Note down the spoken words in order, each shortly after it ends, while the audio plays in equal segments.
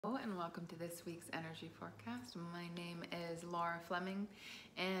Hello and welcome to this week's energy forecast. My name is Laura Fleming,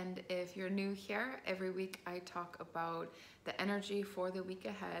 and if you're new here, every week I talk about the energy for the week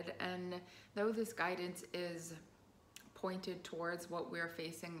ahead. And though this guidance is pointed towards what we're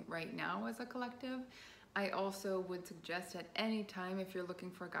facing right now as a collective, I also would suggest at any time, if you're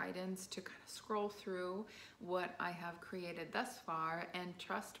looking for guidance, to kind of scroll through what I have created thus far and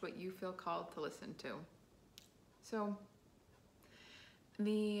trust what you feel called to listen to. So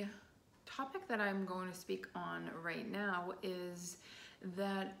the topic that I'm going to speak on right now is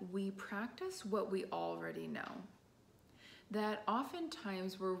that we practice what we already know. That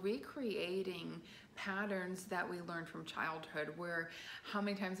oftentimes we're recreating patterns that we learned from childhood, where how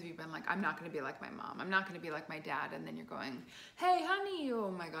many times have you been like, I'm not going to be like my mom, I'm not going to be like my dad, and then you're going, hey honey, oh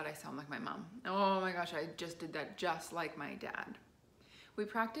my god, I sound like my mom, oh my gosh, I just did that just like my dad. We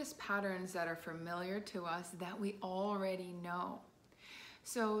practice patterns that are familiar to us that we already know.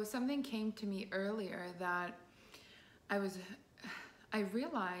 So something came to me earlier that I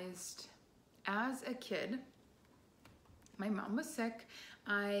realized as a kid, my mom was sick.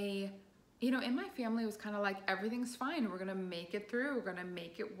 In my family, it was kind of like, everything's fine. We're gonna make it through. We're gonna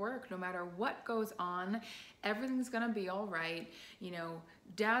make it work. No matter what goes on, everything's gonna be all right.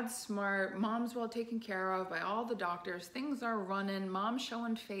 Dad's smart, mom's well taken care of by all the doctors. Things are running. Mom's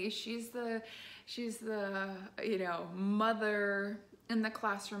showing face. She's the mother in the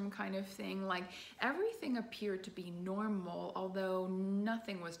classroom kind of thing. Like, everything appeared to be normal, although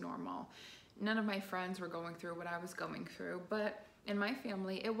nothing was normal. None of my friends were going through what I was going through, but in my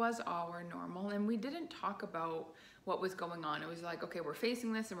family, it was our normal, and we didn't talk about what was going on. It was like, okay, we're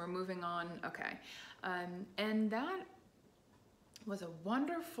facing this and we're moving on, okay. And that was a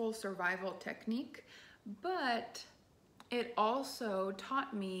wonderful survival technique, but it also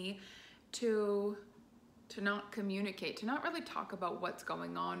taught me to not communicate, to not really talk about what's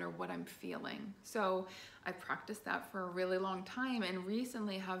going on or what I'm feeling. So I practiced that for a really long time, and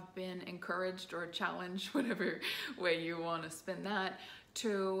recently have been encouraged or challenged, whatever way you want to spin that,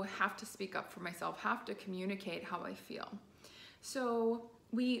 to have to speak up for myself, have to communicate how I feel. So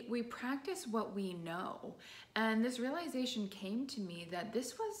we practice what we know. And this realization came to me that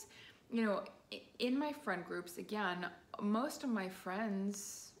this was, in my friend groups, again, most of my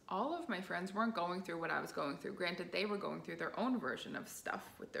friends, all of my friends weren't going through what I was going through. Granted, they were going through their own version of stuff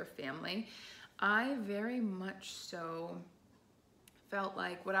with their family. I very much so felt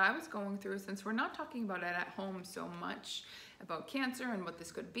like what I was going through, since we're not talking about it at home so much, about cancer and what this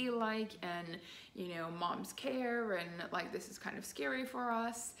could be like, and mom's care, and like, this is kind of scary for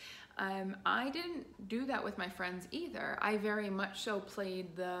us. I didn't do that with my friends either. I very much so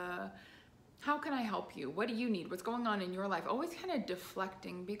played the, how can I help you? What do you need? What's going on in your life? Always kind of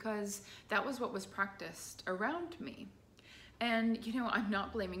deflecting, because that was what was practiced around me. And, I'm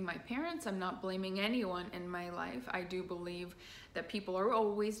not blaming my parents. I'm not blaming anyone in my life. I do believe that people are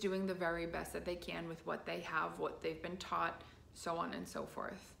always doing the very best that they can with what they have, what they've been taught, so on and so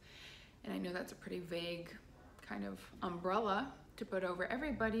forth. And I know that's a pretty vague kind of umbrella to put over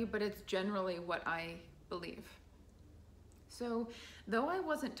everybody, but it's generally what I believe. So though I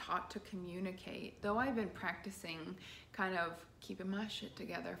wasn't taught to communicate, though I've been practicing kind of keeping my shit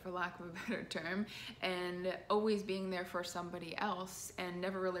together, for lack of a better term, and always being there for somebody else and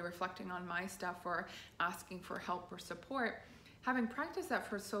never really reflecting on my stuff or asking for help or support, having practiced that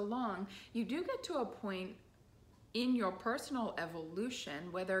for so long, you do get to a point in your personal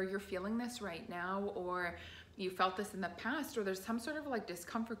evolution, whether you're feeling this right now or you felt this in the past, or there's some sort of like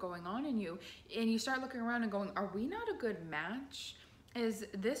discomfort going on in you, and you start looking around and going, are we not a good match? Is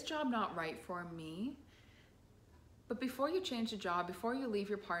this job not right for me? But before you change the job, before you leave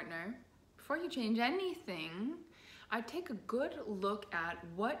your partner, before you change anything, I take a good look at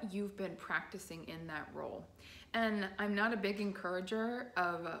what you've been practicing in that role. And I'm not a big encourager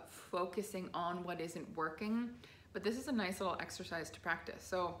of focusing on what isn't working, but this is a nice little exercise to practice.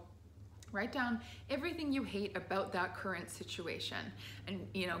 So write down everything you hate about that current situation and,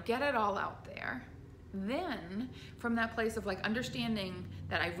 get it all out there. Then from that place of like understanding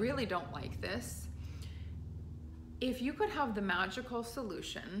that I really don't like this, if you could have the magical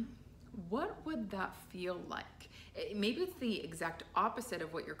solution, what would that feel like? Maybe it's the exact opposite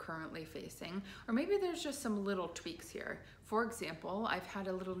of what you're currently facing, or maybe there's just some little tweaks here. For example, I've had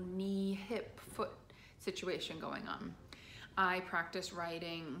a little knee, hip, foot situation going on. I practice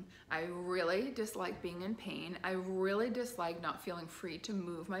writing. I really dislike being in pain. I really dislike not feeling free to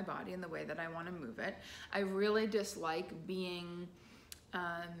move my body in the way that I want to move it. I really dislike being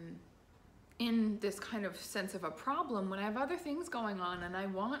in this kind of sense of a problem when I have other things going on and I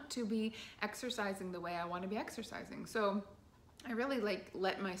want to be exercising the way I want to be exercising. So I really like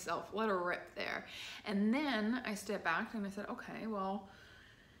let her rip there. And then I stepped back and I said, okay, well,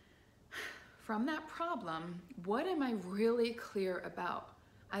 from that problem, what am I really clear about?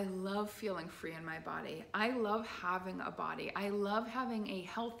 I love feeling free in my body. I love having a body. I love having a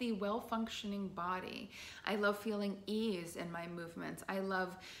healthy, well-functioning body. I love feeling ease in my movements. I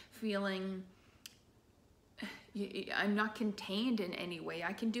love feeling I'm not contained in any way.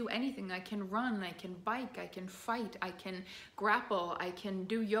 I can do anything. I can run, I can bike, I can fight, I can grapple, I can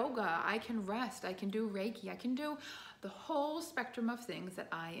do yoga, I can rest, I can do Reiki, I can do the whole spectrum of things that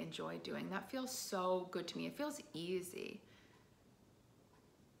I enjoy doing. That feels so good to me. It feels easy.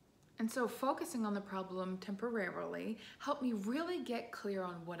 And so focusing on the problem temporarily helped me really get clear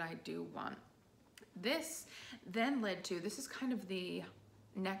on what I do want. This then led to, this is kind of the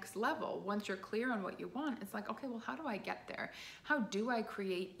next level. Once you're clear on what you want, it's like, okay, well, how do I get there? How do I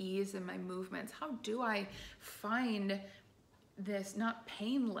create ease in my movements? How do I find this, not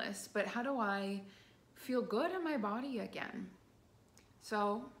painless, but how do I feel good in my body again?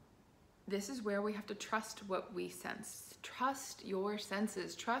 So this is where we have to trust what we sense. Trust your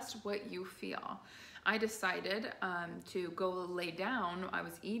senses. Trust what you feel. I decided to go lay down. I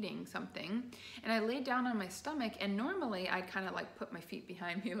was eating something and I laid down on my stomach, and normally I'd kind of like put my feet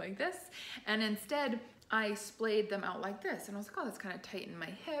behind me like this, and instead I splayed them out like this, and I was like, oh, that's kind of tight in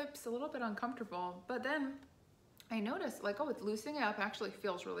my hips, a little bit uncomfortable. But then I noticed like, oh, it's loosening up, actually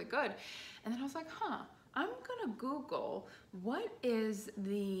feels really good. And then I was like, huh, I'm gonna Google what is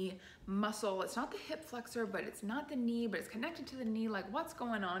the muscle. It's not the hip flexor, but it's not the knee, but it's connected to the knee. Like, what's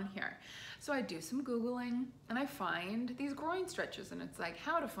going on here? So I do some Googling and I find these groin stretches, and it's like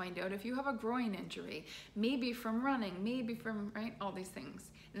how to find out if you have a groin injury, maybe from running, maybe from, right, all these things.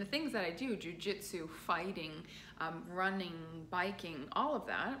 And the things that I do, jujitsu, fighting, running, biking, all of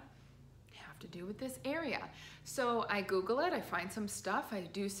that, to do with this area. So I Google it, I find some stuff, I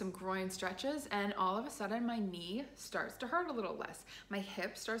do some groin stretches, and all of a sudden my knee starts to hurt a little less. My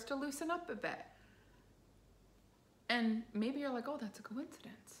hip starts to loosen up a bit. And maybe you're like, oh, that's a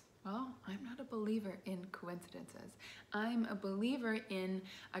coincidence. Well, I'm not a believer in coincidences. I'm a believer in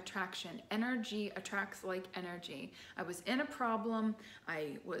attraction. Energy attracts like energy. I was in a problem.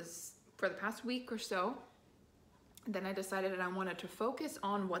 I was, for the past week or so, then I decided that I wanted to focus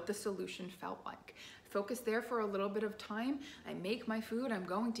on what the solution felt like. Focus there for a little bit of time. I make my food, I'm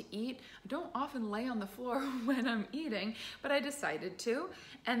going to eat. I don't often lay on the floor when I'm eating, but I decided to.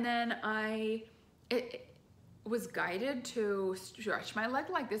 And then it was guided to stretch my leg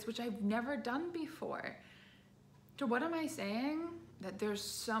like this, which I've never done before. So what am I saying? That there's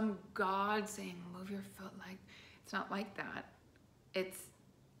some God saying, move your foot like, it's not like that. It's,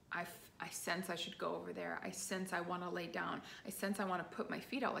 I sense I should go over there. I sense I want to lay down. I sense I want to put my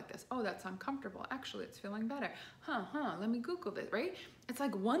feet out like this. Oh, that's uncomfortable. Actually, it's feeling better. Let me Google this, right? It's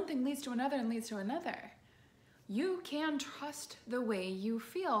like one thing leads to another and leads to another. You can trust the way you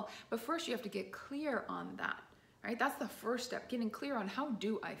feel, but first you have to get clear on that, right? That's the first step, getting clear on how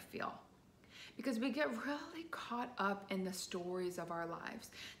do I feel? Because we get really caught up in the stories of our lives.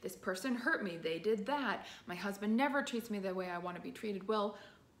 This person hurt me. They did that. My husband never treats me the way I want to be treated. Well,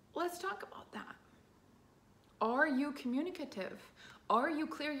 let's talk about that. Are you communicative? Are you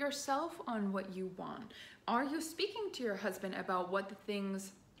clear yourself on what you want? Are you speaking to your husband about what the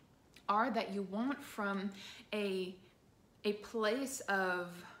things are that you want from a place of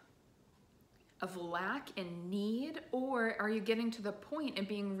lack and need? Or are you getting to the point and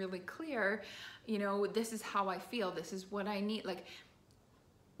being really clear, you know, this is how I feel, this is what I need? Like,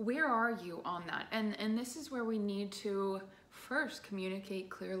 where are you on that? And this is where we need to first communicate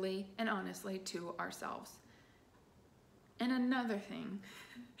clearly and honestly to ourselves. And another thing,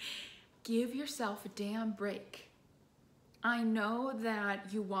 give yourself a damn break. I know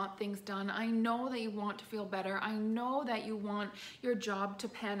that you want things done. I know that you want to feel better. I know that you want your job to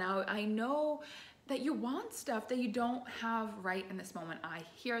pan out. I know that you want stuff that you don't have right in this moment. I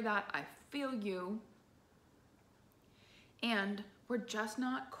hear that. I feel you. And we're just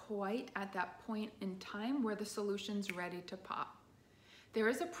not quite at that point in time where the solution's ready to pop. There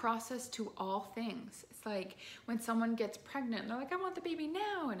is a process to all things. It's like when someone gets pregnant, they're like, I want the baby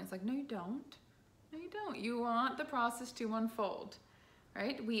now. And it's like, no, you don't. No, you don't. You want the process to unfold,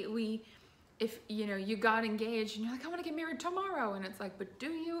 right? If you know, you got engaged and you're like, I want to get married tomorrow. And it's like, but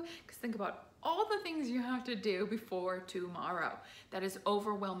do you? Because think about all the things you have to do before tomorrow. That is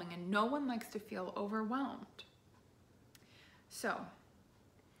overwhelming, and no one likes to feel overwhelmed. So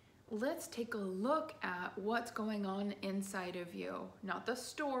let's take a look at what's going on inside of you. Not the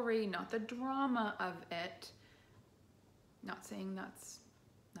story, not the drama of it. Not saying that's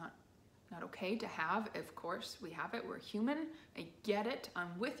not not okay to have. Of course, we have it. We're human. I get it.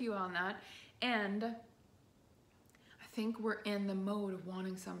 I'm with you on that. And I think we're in the mode of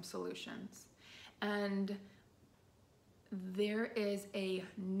wanting some solutions. And there is a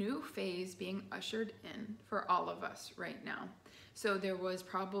new phase being ushered in for all of us right now. So there was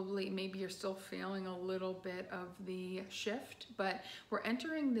probably, maybe you're still feeling a little bit of the shift, but we're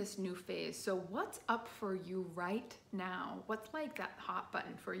entering this new phase. So what's up for you right now? What's like that hot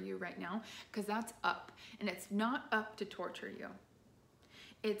button for you right now? Because that's up, and it's not up to torture you.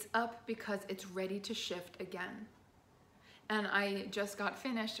 It's up because it's ready to shift again. And I just got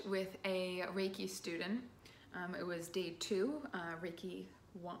finished with a Reiki student. It was day 2, Reiki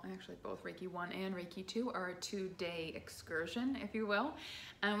 1, actually both Reiki 1 and Reiki 2 are a 2-day excursion, if you will.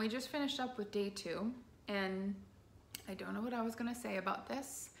 And we just finished up with day 2, and I don't know what I was gonna say about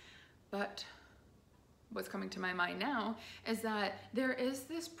this, but what's coming to my mind now is that there is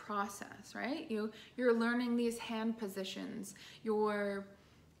this process, right? You're learning these hand positions, you're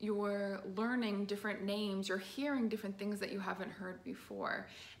learning different names, you're hearing different things that you haven't heard before.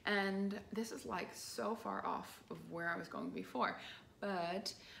 And this is like so far off of where I was going before.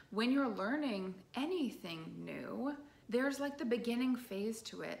 But when you're learning anything new, there's like the beginning phase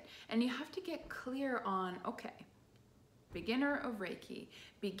to it. And you have to get clear on, okay, beginner of Reiki.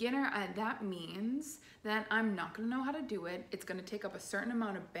 Beginner, that means that I'm not gonna know how to do it. It's gonna take up a certain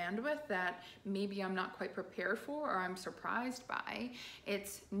amount of bandwidth that maybe I'm not quite prepared for or I'm surprised by.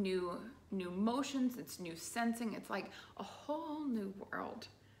 It's new motions, it's new sensing. It's like a whole new world,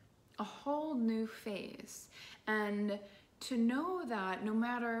 a whole new phase. And to know that no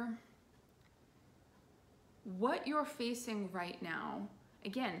matter what you're facing right now,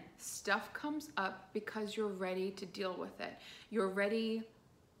 again, stuff comes up because you're ready to deal with it. You're ready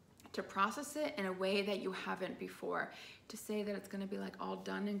to process it in a way that you haven't before. To say that it's gonna be like all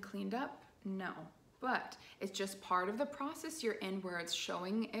done and cleaned up, no. But it's just part of the process you're in where it's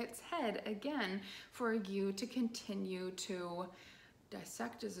showing its head again for you to continue to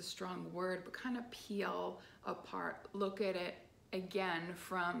dissect is a strong word, but kind of peel apart, look at it again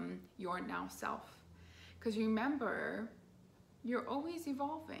from your now self. Because remember, you're always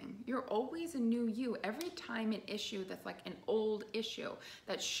evolving. You're always a new you. Every time an issue that's like an old issue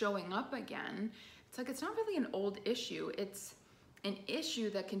that's showing up again, it's like it's not really an old issue. It's an issue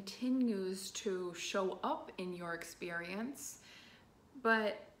that continues to show up in your experience,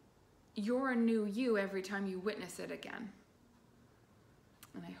 but you're a new you every time you witness it again.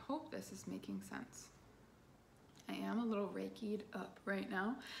 And I hope this is making sense. I am a little Reiki'd up right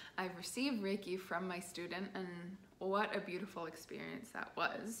now. I've received Reiki from my student, and what a beautiful experience that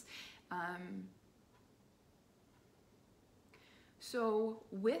was. So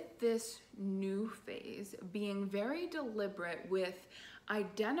with this new phase, being very deliberate with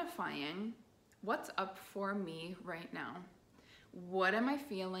identifying what's up for me right now. What am I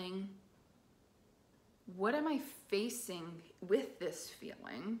feeling? What am I facing with this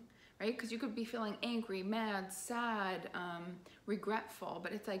feeling? Right? Because you could be feeling angry, mad, sad, regretful,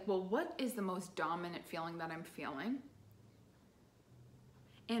 but it's like, well, what is the most dominant feeling that I'm feeling?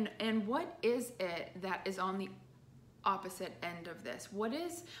 And what is it that is on the opposite end of this? What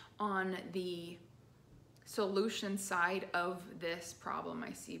is on the solution side of this problem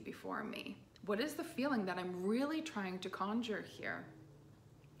I see before me? What is the feeling that I'm really trying to conjure here?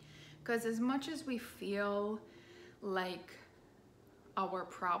 Because as much as we feel like our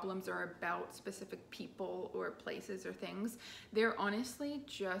problems are about specific people or places or things, they're honestly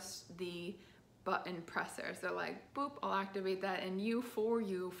just the button pressers. They're like, boop, I'll activate that in you, for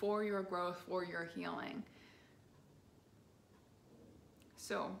your growth, for your healing.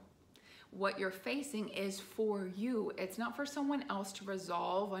 So what you're facing is for you. It's not for someone else to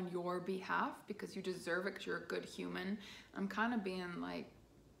resolve on your behalf because you deserve it because you're a good human. I'm kind of being like,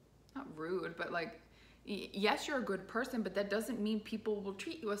 not rude, but like, yes, you're a good person, but that doesn't mean people will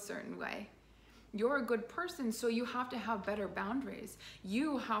treat you a certain way. You're a good person, so you have to have better boundaries.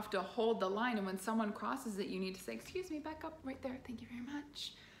 You have to hold the line, and when someone crosses it, you need to say, excuse me, back up right there, thank you very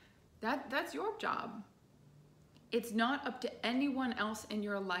much. That's your job. It's not up to anyone else in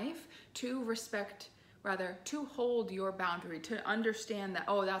your life to respect, rather, to hold your boundary, to understand that,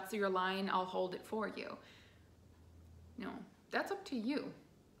 oh, that's your line, I'll hold it for you. No, that's up to you.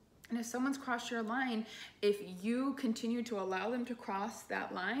 And if someone's crossed your line, if you continue to allow them to cross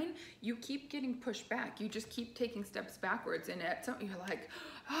that line, you keep getting pushed back. You just keep taking steps backwards, and at some, you're like,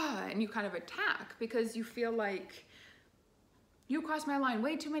 ah, and you kind of attack because you feel like you crossed my line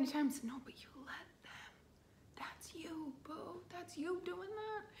way too many times. No, but you let them. That's you, boo. That's you doing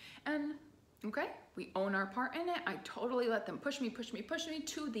that. And Okay, we own our part in it. I totally let them push me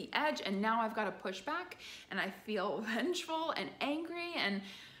to the edge, and now I've got to push back, and I feel vengeful and angry, and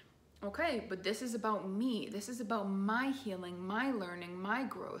okay, but this is about me. This is about my healing, my learning, my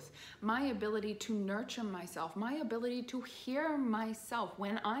growth, my ability to nurture myself, my ability to hear myself.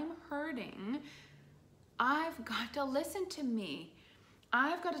 When I'm hurting, I've got to listen to me.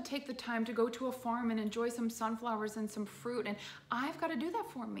 I've got to take the time to go to a farm and enjoy some sunflowers and some fruit, and I've got to do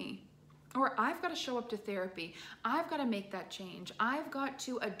that for me. Or I've got to show up to therapy. I've got to make that change. I've got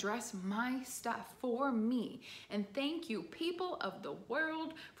to address my stuff for me. And thank you, people of the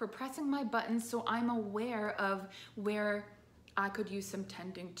world, for pressing my buttons so I'm aware of where I could use some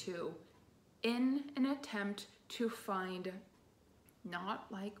tending to in an attempt to find not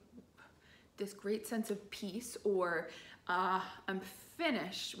like this great sense of peace or I'm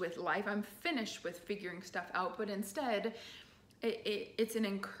finished with life, I'm finished with figuring stuff out, but instead, it's an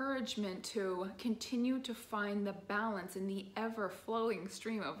encouragement to continue to find the balance in the ever-flowing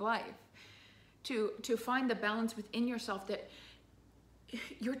stream of life, to find the balance within yourself that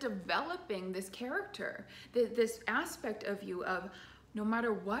you're developing this character, this aspect of you of no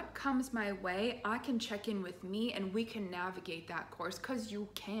matter what comes my way, I can check in with me and we can navigate that course, because you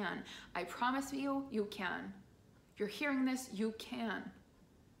can. I promise you, you can. If you're hearing this, you can.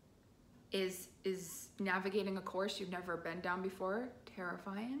 Is navigating a course you've never been down before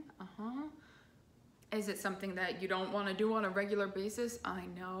terrifying? Is it something that you don't want to do on a regular basis? I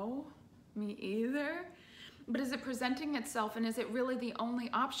know, me either. But is it presenting itself, and is it really the only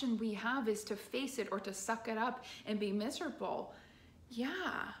option we have is to face it or to suck it up and be miserable?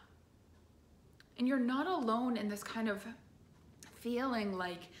 Yeah. And you're not alone in this kind of feeling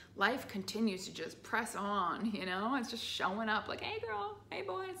like life continues to just press on, you know? It's just showing up like, hey girl, hey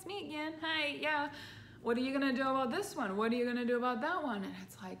boy, it's me again. Hi, yeah. What are you gonna do about this one? What are you gonna do about that one? And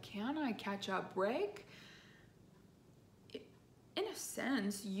it's like, can I catch a break? In a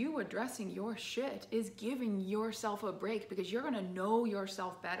sense, you addressing your shit is giving yourself a break, because you're gonna know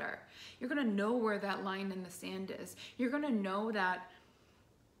yourself better. You're gonna know where that line in the sand is. You're gonna know that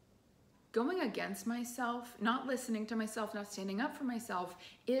going against myself, not listening to myself, not standing up for myself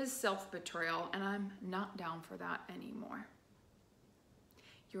is self-betrayal, and I'm not down for that anymore.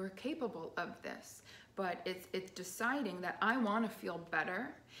 You're capable of this, but it's deciding that I want to feel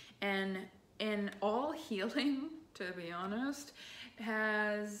better, and all healing, to be honest,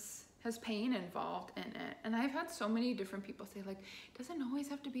 has pain involved in it. And I've had so many different people say like, doesn't always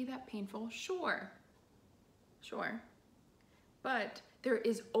have to be that painful. Sure, but there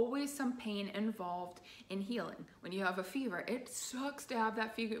is always some pain involved in healing. When you have a fever, it sucks to have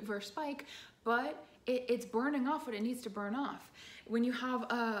that fever spike, but it's burning off what it needs to burn off. When you have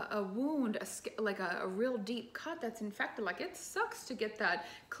a wound, like a real deep cut that's infected, like it sucks to get that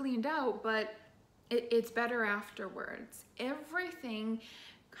cleaned out, but it's better afterwards. Everything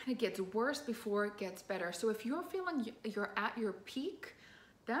kind of gets worse before it gets better. So if you're feeling you're at your peak,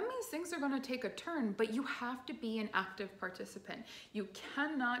 that means things are going to take a turn, but you have to be an active participant. You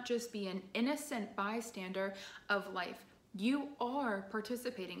cannot just be an innocent bystander of life. You are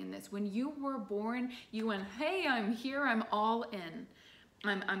participating in this. When you were born, you went, hey, I'm here, I'm all in.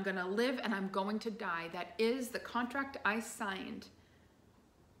 I'm going to live and I'm going to die. That is the contract I signed.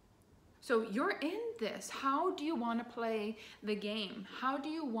 So you're in this. How do you want to play the game? How do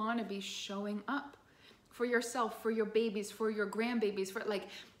you want to be showing up for yourself, for your babies, for your grandbabies, for like,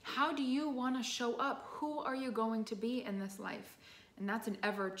 how do you want to show up? Who are you going to be in this life? And that's an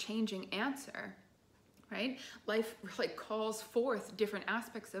ever-changing answer, right? Life really calls forth different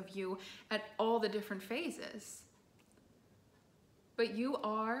aspects of you at all the different phases. But you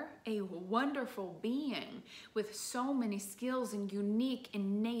are a wonderful being with so many skills and unique,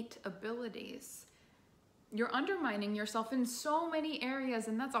 innate abilities. You're undermining yourself in so many areas,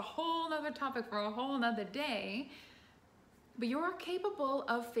 and that's a whole nother topic for a whole nother day. But you are capable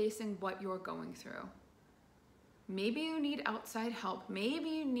of facing what you're going through. Maybe you need outside help. Maybe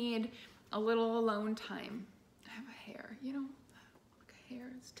you need a little alone time. I have a hair, you know, like a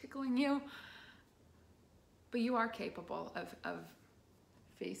hair is tickling you. But you are capable of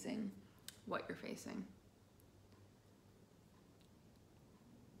facing what you're facing.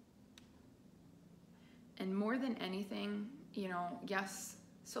 And more than anything, you know, yes,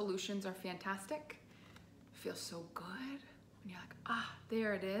 solutions are fantastic. It feels so good when you're like, ah,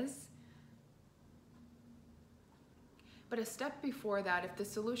 there it is. But a step before that, if the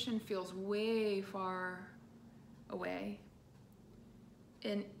solution feels way far away,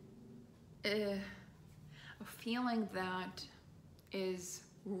 and a feeling that is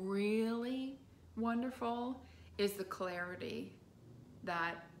really wonderful is the clarity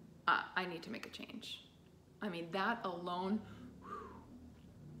that I need to make a change. I mean, that alone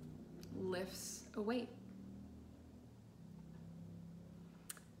lifts a weight.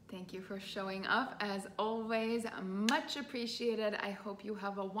 Thank you for showing up. As always, much appreciated. I hope you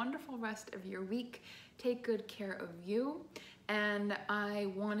have a wonderful rest of your week. Take good care of you. And I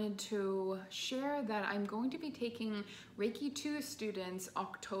wanted to share that I'm going to be taking Reiki 2 students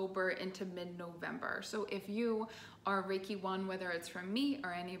October into mid-November. So if you are Reiki 1, whether it's from me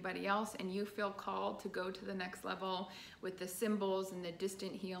or anybody else, and you feel called to go to the next level with the symbols and the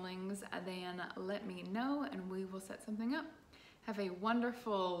distant healings, then let me know and we will set something up. Have a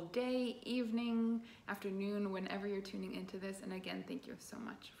wonderful day, evening, afternoon, whenever you're tuning into this. And again, thank you so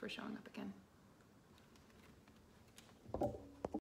much for showing up again.